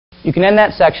You can end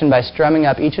that section by strumming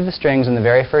up each of the strings in the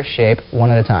very first shape,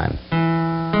 one at a time.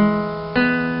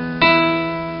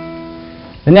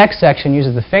 The next section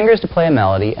uses the fingers to play a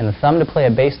melody and the thumb to play a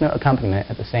bass note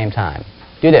accompaniment at the same time.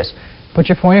 Do this. Put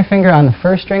your pointer finger on the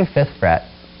first string, 5th fret,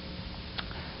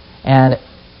 and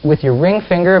with your ring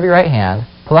finger of your right hand,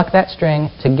 pluck that string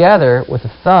together with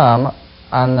the thumb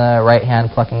on the right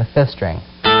hand plucking the 5th string.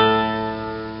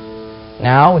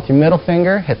 Now, with your middle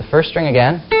finger, hit the first string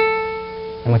again,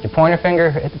 and with your pointer finger,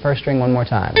 hit the first string one more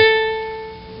time.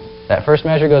 That first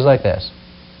measure goes like this.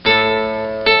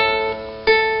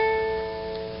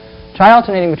 Try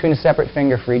alternating between a separate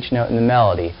finger for each note in the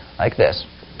melody, like this.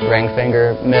 Ring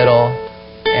finger, middle,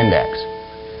 index.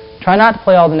 Try not to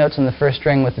play all the notes on the first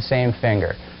string with the same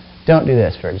finger. Don't do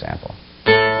this, for example.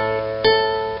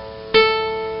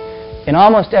 In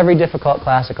almost every difficult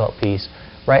classical piece,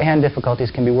 right-hand difficulties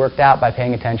can be worked out by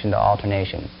paying attention to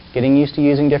alternation. Getting used to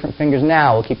using different fingers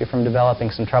now will keep you from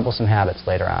developing some troublesome habits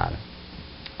later on.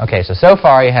 Okay, so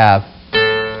far you have,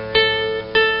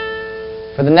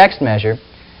 for the next measure,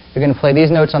 you're going to play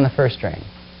these notes on the first string.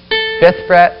 5th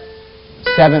fret,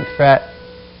 7th fret,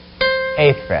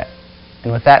 8th fret.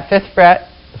 And with that 5th fret,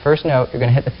 the first note, you're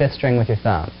going to hit the 5th string with your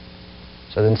thumb.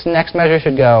 So this next measure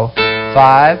should go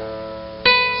 5,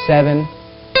 7,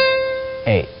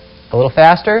 8. A little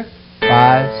faster.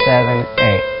 5, 7,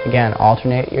 8. Again,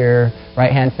 alternate your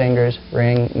right-hand fingers,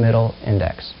 ring, middle,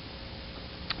 index.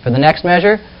 For the next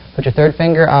measure, put your third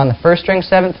finger on the first string,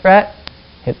 7th fret,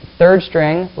 hit the third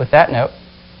string with that note,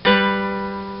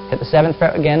 hit the 7th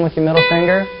fret again with your middle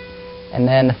finger, and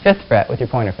then the 5th fret with your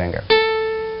pointer finger.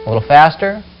 A little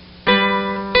faster.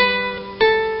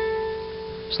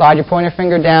 Slide your pointer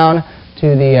finger down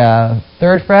to the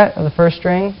 3rd fret of the first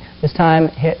string. This time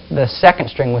hit the 2nd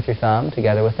string with your thumb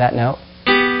together with that note.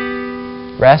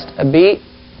 Rest a beat,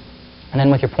 and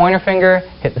then with your pointer finger,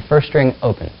 hit the first string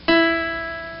open.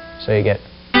 So you get.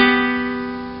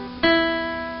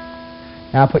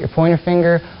 Now put your pointer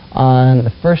finger on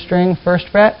the first string, 1st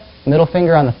fret, middle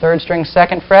finger on the 3rd string,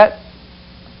 2nd fret.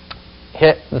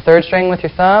 Hit the 3rd string with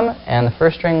your thumb and the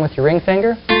 1st string with your ring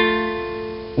finger.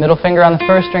 Middle finger on the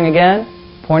 1st string again,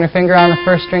 pointer finger on the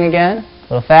 1st string again.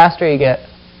 A little faster, you get.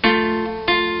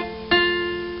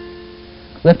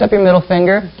 Lift up your middle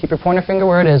finger, keep your pointer finger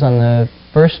where it is on the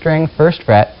 1st string, 1st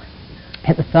fret.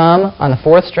 Hit the thumb on the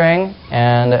 4th string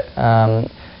and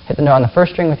hit the note on the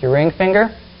 1st string with your ring finger.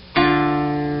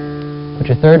 Put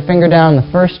your 3rd finger down on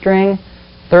the 1st string,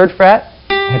 3rd fret.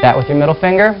 Hit that with your middle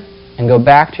finger and go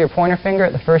back to your pointer finger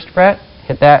at the 1st fret.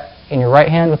 Hit that in your right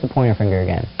hand with the pointer finger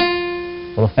again.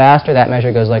 A little faster, that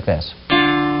measure goes like this.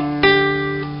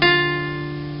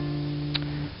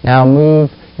 Now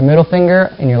move your middle finger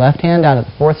in your left hand down to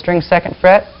the 4th string, 2nd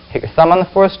fret. Hit your thumb on the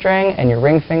 4th string and your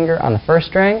ring finger on the 1st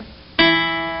string.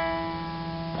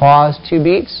 Pause 2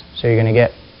 beats, so you're going to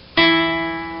get.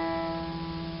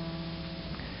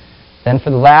 Then for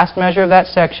the last measure of that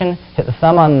section, hit the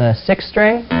thumb on the 6th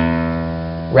string,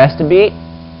 rest a beat,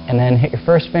 and then hit your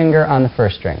 1st finger on the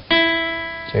 1st string.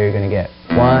 So you're going to get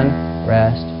 1,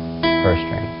 rest, 1st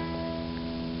string.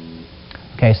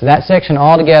 Okay, so that section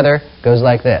all together goes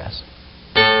like this.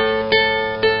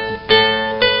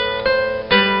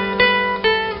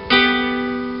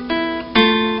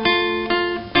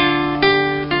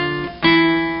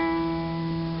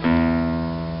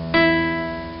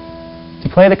 To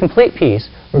play the complete piece,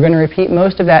 we're going to repeat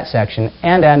most of that section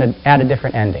and add a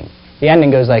different ending. The ending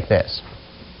goes like this.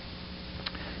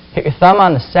 Hit your thumb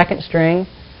on the 2nd string,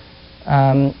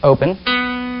 open,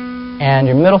 and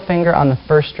your middle finger on the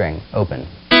 1st string, open.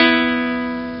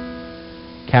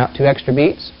 Count 2 extra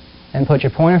beats, and put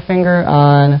your pointer finger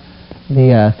on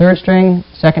the 3rd string,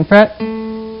 2nd fret,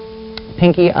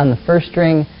 pinky on the 1st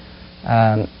string,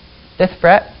 5th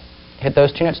fret. Hit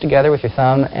those 2 notes together with your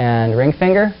thumb and ring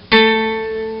finger.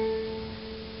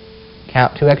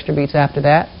 Count 2 extra beats after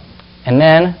that, and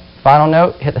then, final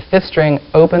note, hit the 5th string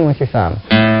open with your thumb,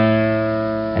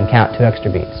 and count 2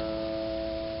 extra beats.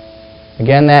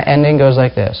 Again, that ending goes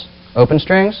like this. Open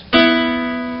strings,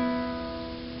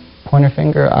 pointer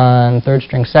finger on 3rd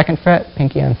string, 2nd fret,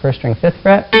 pinky on 1st string, 5th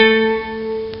fret,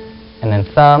 and then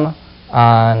thumb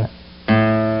on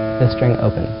 5th string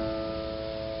open.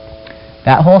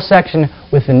 That whole section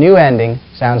with the new ending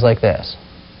sounds like this.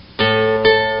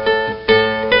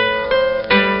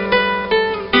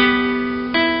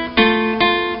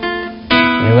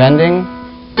 New ending.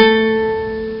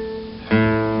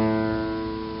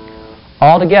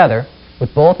 All together,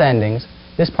 with both endings,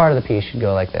 this part of the piece should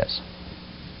go like this.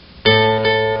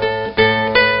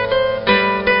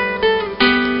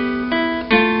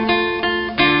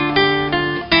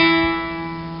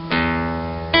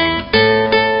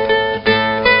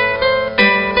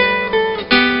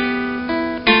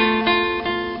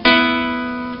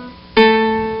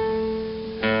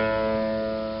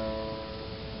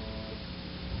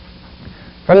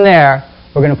 From there,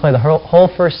 we're going to play the whole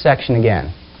first section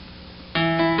again.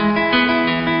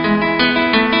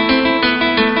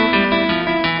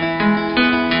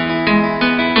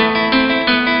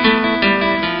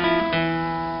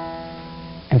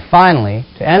 And finally,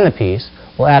 to end the piece,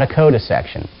 we'll add a coda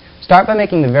section. Start by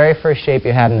making the very first shape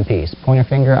you have in the piece. Pointer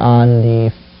finger on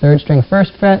the 3rd string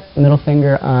 1st fret, middle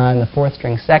finger on the 4th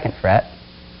string 2nd fret.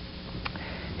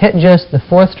 Hit just the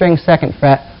 4th string 2nd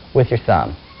fret with your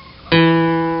thumb.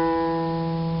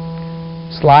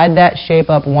 Slide that shape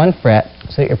up 1 fret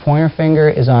so that your pointer finger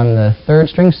is on the 3rd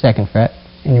string 2nd fret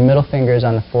and your middle finger is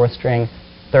on the 4th string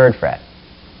 3rd fret.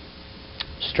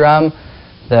 Strum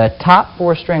the top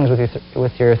 4 strings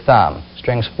with your thumb,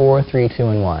 strings 4, 3, 2,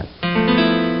 and 1.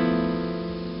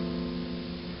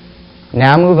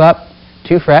 Now move up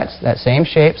 2 frets, that same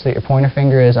shape, so that your pointer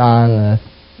finger is on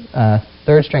the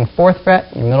 3rd string 4th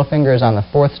fret, and your middle finger is on the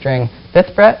 4th string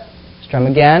 5th fret. Strum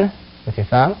again with your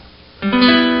thumb.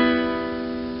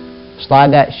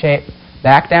 Slide that shape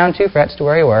back down 2 frets to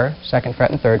where you were, 2nd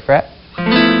fret and 3rd fret.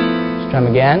 Strum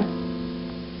again,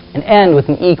 and end with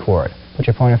an E chord. Put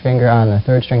your pointer finger on the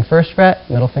 3rd string 1st fret,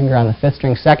 middle finger on the 5th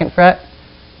string 2nd fret,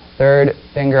 3rd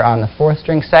finger on the 4th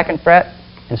string 2nd fret,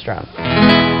 and strum.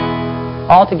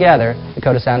 All together, the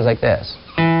coda sounds like this.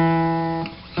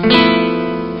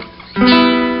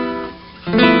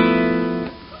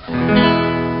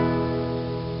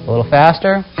 A little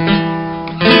faster.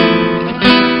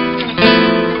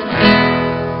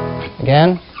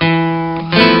 Again.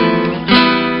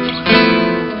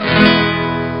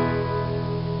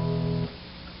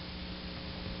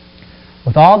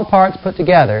 With all the parts put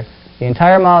together, the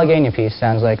entire Malagueña piece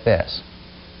sounds like this.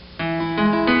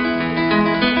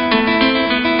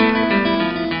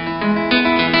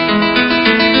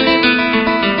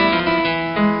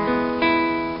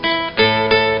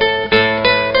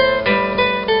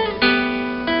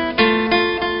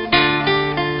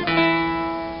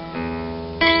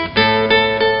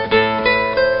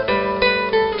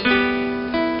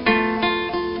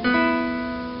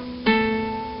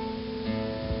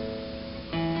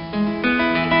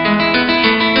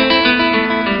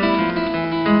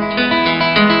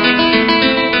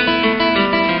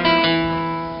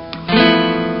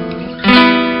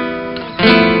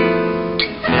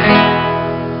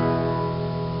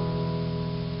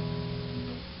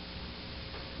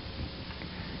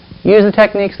 Use the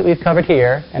techniques that we've covered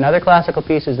here, and other classical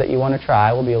pieces that you want to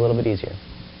try will be a little bit easier.